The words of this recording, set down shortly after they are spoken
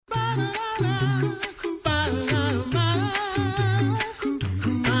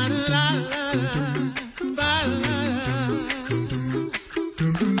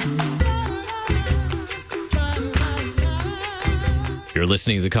You're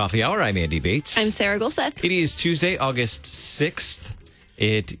listening to The Coffee Hour. I'm Andy Bates. I'm Sarah Golseth. It is Tuesday, August 6th.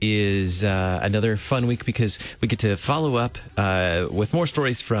 It is another fun week because we get to follow up with more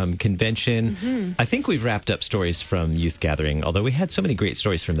stories from convention. Mm-hmm. I think we've wrapped up stories from Youth Gathering, although we had so many great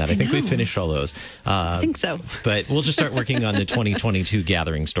stories from that. I think we finished all those. I think so. But we'll just start working on the 2022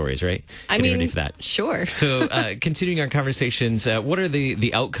 Gathering stories, right? Getting ready for that. Sure. So continuing our conversations, what are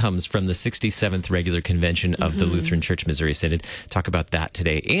the outcomes from the 67th regular convention of the Lutheran Church Missouri Synod? Talk about that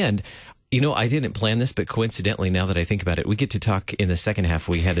today. And you know, I didn't plan this, but coincidentally, now that I think about it, we get to talk in the second half.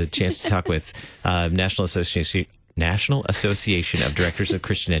 We had a chance to talk with National Association of Directors of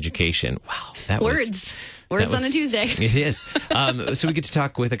Christian Education. Wow, that Words on a Tuesday. It is. So we get to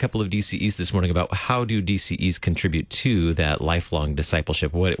talk with a couple of DCEs this morning about how do DCEs contribute to that lifelong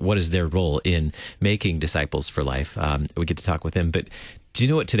discipleship? What is their role in making disciples for life? We get to talk with them. But do you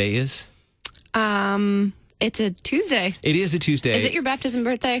know what today is? It's a Tuesday. It is a Tuesday. Is it your baptism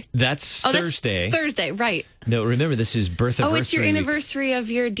birthday? That's Thursday. That's Thursday, right. No, remember, this is birth anniversary. Oh, it's your anniversary of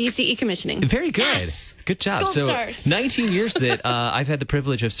your DCE commissioning. Very good. Yes. Good job. Gold so stars. 19 years that I've had the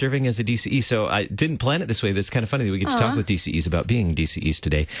privilege of serving as a DCE, so I didn't plan it this way, but it's kind of funny that we get to talk with DCEs about being DCEs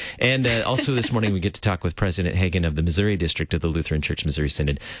today. And also this morning we get to talk with President Hagan of the Missouri District of the Lutheran Church Missouri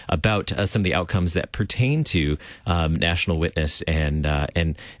Synod about some of the outcomes that pertain to national witness and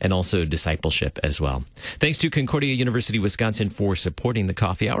also discipleship as well. Thanks to Concordia University, Wisconsin for supporting the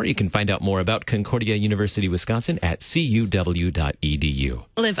Coffee Hour. You can find out more about Concordia University, Wisconsin at cuw.edu.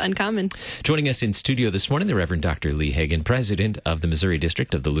 Live uncommon. Joining us in studio this morning, the Reverend Dr. Lee Hagan, President of the Missouri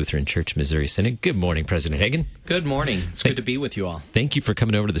District of the Lutheran Church Missouri Synod. Good morning, President Hagan. Good morning. It's good to be with you all. Thank you for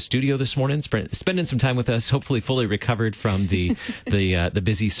coming over to the studio this morning, spending some time with us, hopefully fully recovered from the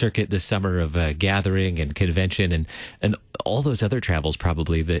busy circuit this summer of gathering and convention and all those other travels,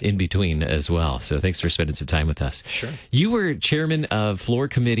 probably the in between as well. So thanks for spending some time with us. Sure. You were chairman of Floor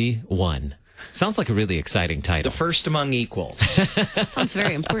Committee 1. Sounds like a really exciting title. The first among equals. Sounds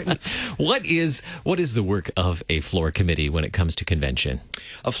very important. What is the work of a floor committee when it comes to convention?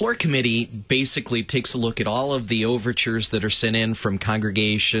 A floor committee basically takes a look at all of the overtures that are sent in from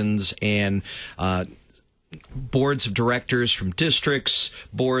congregations and boards of directors from districts,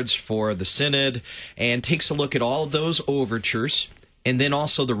 boards for the synod, and takes a look at all of those overtures. And then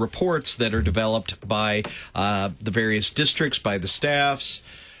also the reports that are developed by the various districts, by the staffs,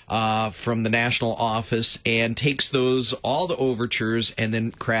 from the national office, and takes all the overtures, and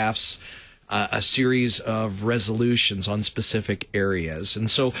then crafts a series of resolutions on specific areas. And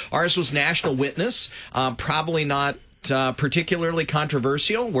so ours was national witness, probably not particularly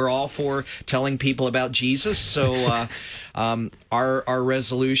controversial. We're all for telling people about Jesus, so our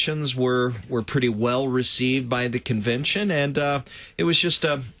resolutions were pretty well received by the convention, and it was just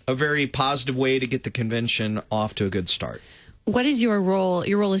a very positive way to get the convention off to a good start. What is your role?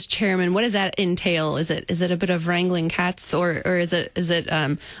 Your role as chairman. What does that entail? Is it a bit of wrangling cats, or is it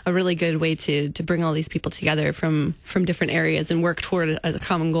a really good way to bring all these people together from different areas and work toward a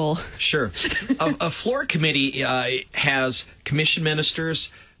common goal? Sure. A floor committee has commission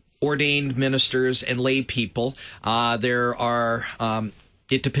ministers, ordained ministers, and lay people. There are.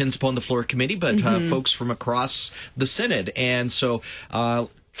 It depends upon the floor committee, but folks from across the synod, and so.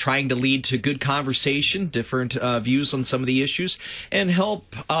 Trying to lead to good conversation, different views on some of the issues, and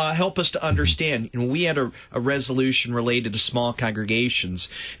help us to understand. You know, we had a resolution related to small congregations,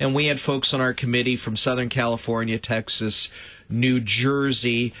 and we had folks on our committee from Southern California, Texas, New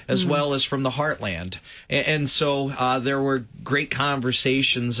Jersey, as well as from the Heartland. And so there were great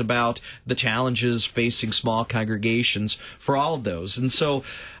conversations about the challenges facing small congregations for all of those. And so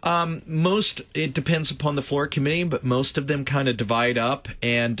it depends upon the floor committee, but most of them kind of divide up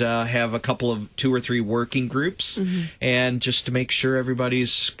and have a couple of 2 or 3 working groups, and just to make sure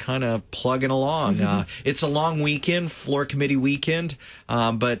everybody's kind of plugging along. It's a long weekend, floor committee weekend,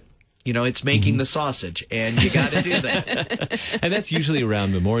 but you know, it's making the sausage, and you got to do that. And that's usually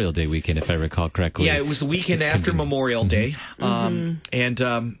around Memorial Day weekend, if I recall correctly. Yeah, it was the weekend after Memorial Day. And,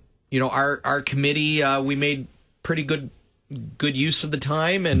 you know, our committee, we made pretty good use of the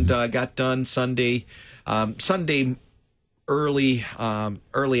time, and got done Sunday early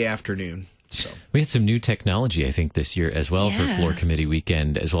afternoon. So we had some new technology, I think, this year as well for Floor Committee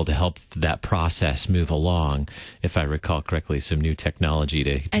Weekend as well to help that process move along, if I recall correctly. Some new technology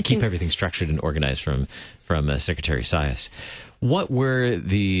to keep everything structured and organized from Secretary Sias. What were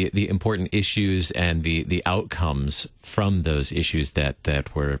the important issues and the outcomes from those issues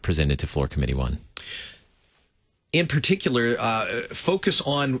that were presented to Floor Committee 1? In particular, focus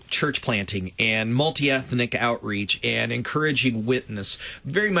on church planting and multi-ethnic outreach and encouraging witness,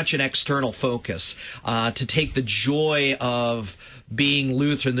 very much an external focus, to take the joy of being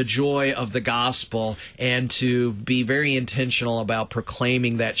Lutheran, the joy of the gospel, and to be very intentional about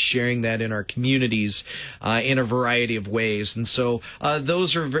proclaiming that, sharing that in our communities in a variety of ways. And so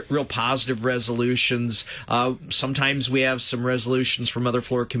those are real positive resolutions. Sometimes we have some resolutions from other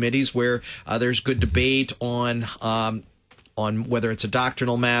floor committees where there's good debate on whether it's a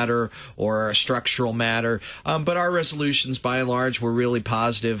doctrinal matter or a structural matter. But our resolutions, by and large, were really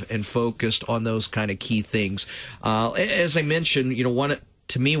positive and focused on those kind of key things. As I mentioned,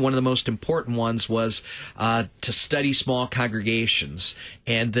 to me, one of the most important ones was to study small congregations,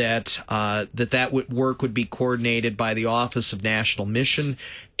 and that work would be coordinated by the Office of National Mission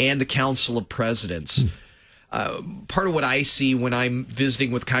and the Council of Presidents. Part of what I see when I'm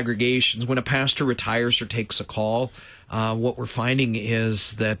visiting with congregations, when a pastor retires or takes a call, what we're finding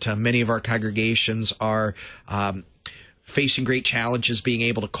is that many of our congregations are facing great challenges being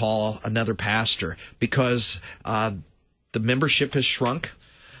able to call another pastor because the membership has shrunk.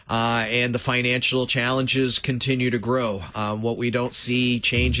 And the financial challenges continue to grow. What we don't see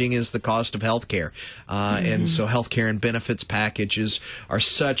changing is the cost of health care. And so health care and benefits packages are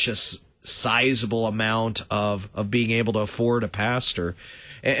such a sizable amount of being able to afford a pastor.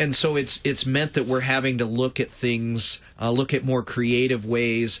 And so it's meant that we're having to look at things, look at more creative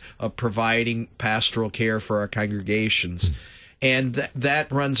ways of providing pastoral care for our congregations. And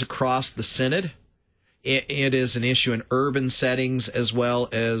that runs across the synod. It is an issue in urban settings as well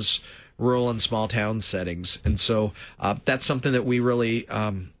as rural and small town settings. And so that's something that we really,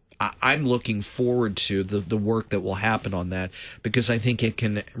 I'm looking forward to the work that will happen on that, because I think it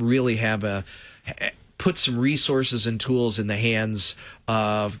can really put some resources and tools in the hands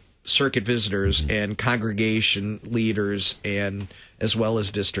of circuit visitors and congregation leaders, and as well as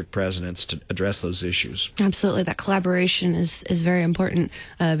district presidents, to address those issues. Absolutely. That collaboration is very important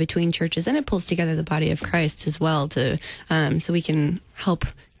between churches, and it pulls together the body of Christ as well, so we can help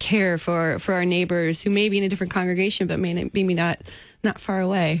care for our neighbors who may be in a different congregation but maybe not far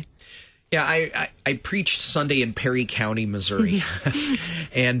away. Yeah, I preached Sunday in Perry County, Missouri,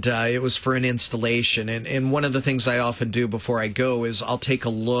 and it was for an installation. And one of the things I often do before I go is I'll take a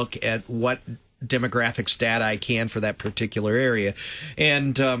look at what demographics data I can for that particular area.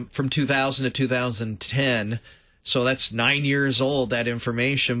 And from 2000 to 2010, so that's 9 years old, that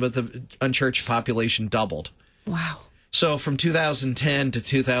information, but the unchurched population doubled. Wow. So from 2010 to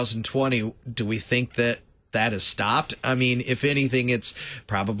 2020, do we think that has stopped? I mean, if anything, it's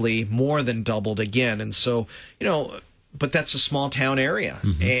probably more than doubled again. And so, but that's a small town area.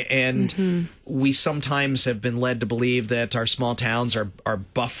 And we sometimes have been led to believe that our small towns are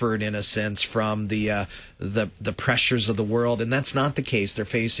buffered in a sense from the pressures of the world. And that's not the case. They're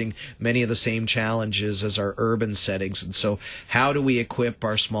facing many of the same challenges as our urban settings. And so how do we equip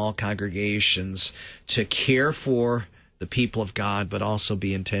our small congregations to care for the people of God, but also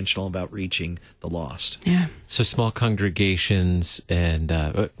be intentional about reaching the lost? Yeah. So small congregations, and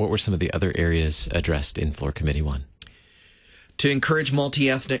what were some of the other areas addressed in Floor Committee 1? To encourage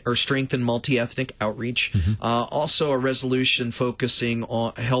multi-ethnic or strengthen multi-ethnic outreach. Also a resolution focusing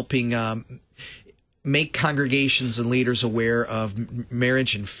on helping make congregations and leaders aware of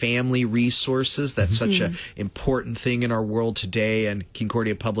marriage and family resources. That's such an important thing in our world today, and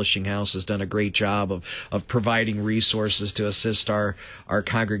Concordia Publishing House has done a great job of providing resources to assist our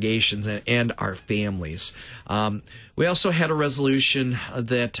congregations and our families. We also had a resolution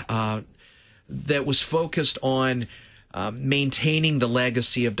that was focused on maintaining the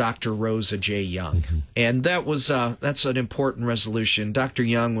legacy of Dr. Rosa J. Young. And that's an important resolution. Dr.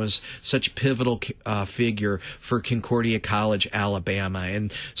 Young was such a pivotal figure for Concordia College, Alabama.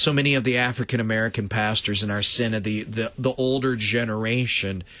 And so many of the African-American pastors in our synod, the older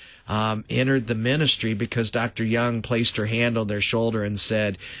generation, entered the ministry because Dr. Young placed her hand on their shoulder and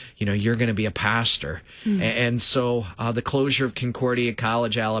said, you're going to be a pastor. And so the closure of Concordia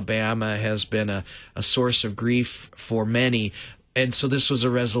College, Alabama has been a source of grief for many. And so this was a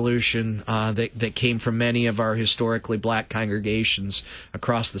resolution that came from many of our historically black congregations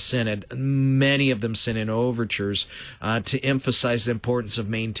across the synod. Many of them sent in overtures to emphasize the importance of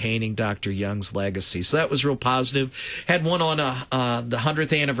maintaining Dr. Young's legacy. So that was real positive. Had one on the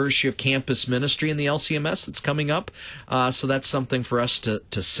 100th anniversary of campus ministry in the LCMS that's coming up. So that's something for us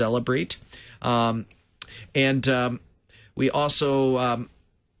to celebrate. And we also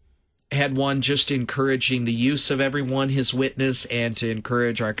had one just encouraging the use of everyone, his witness, and to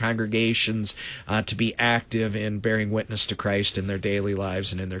encourage our congregations to be active in bearing witness to Christ in their daily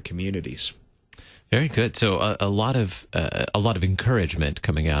lives and in their communities. Very good. So a lot of encouragement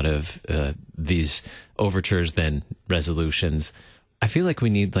coming out of these overtures, then resolutions. I feel like we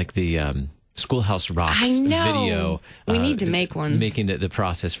need like the Schoolhouse Rocks video. We need to make one. Making the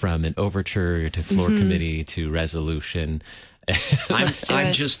process from an overture to floor committee to resolution.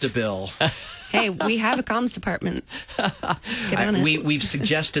 I'm just a bill. Hey, we have a comms department. Let's get on it. We've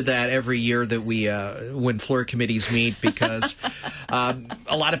suggested that every year that we when floor committees meet, because a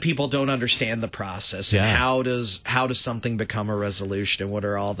lot of people don't understand the process. Yeah. And how does something become a resolution, and what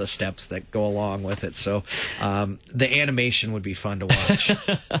are all the steps that go along with it? So the animation would be fun to watch.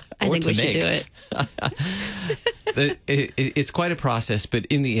 I think we should do it. It's quite a process, but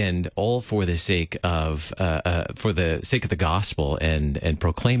in the end, all for the sake of the gospel and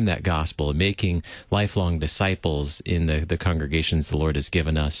proclaim that gospel, and making lifelong disciples in the congregations the Lord has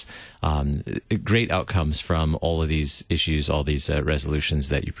given us. Great outcomes from all of these issues, all these resolutions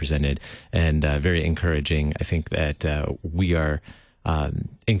that you presented, and very encouraging. I think that we are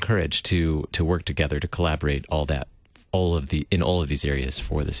encouraged to work together, to collaborate, in all of these areas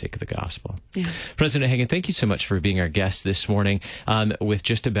for the sake of the gospel. Yeah. President Hagan, thank you so much for being our guest this morning. With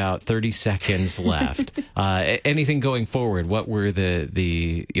just about 30 seconds left, anything going forward? What were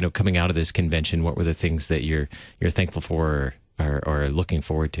the coming out of this convention? What were the things that you're thankful for or looking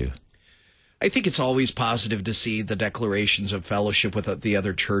forward to? I think it's always positive to see the declarations of fellowship with the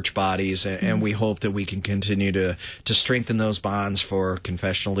other church bodies, and we hope that we can continue to strengthen those bonds for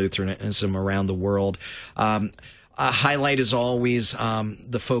confessional Lutheranism around the world. A highlight is always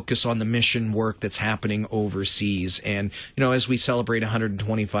the focus on the mission work that's happening overseas. And, as we celebrate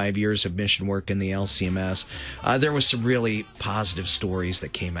 125 years of mission work in the LCMS, there was some really positive stories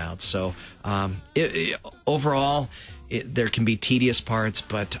that came out. So overall, there can be tedious parts,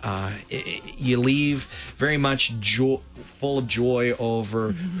 but you leave very much full of joy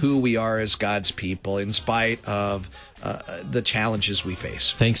over who we are as God's people, in spite of the challenges we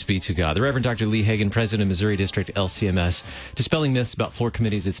face. Thanks be to God. The Reverend Dr. Lee Hagan, President of Missouri District LCMS, dispelling myths about floor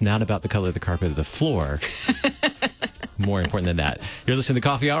committees. It's not about the color of the carpet or the floor. More important than that. You're listening to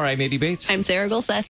Coffee Hour. I'm Amy Bates. I'm Sarah Gulseth.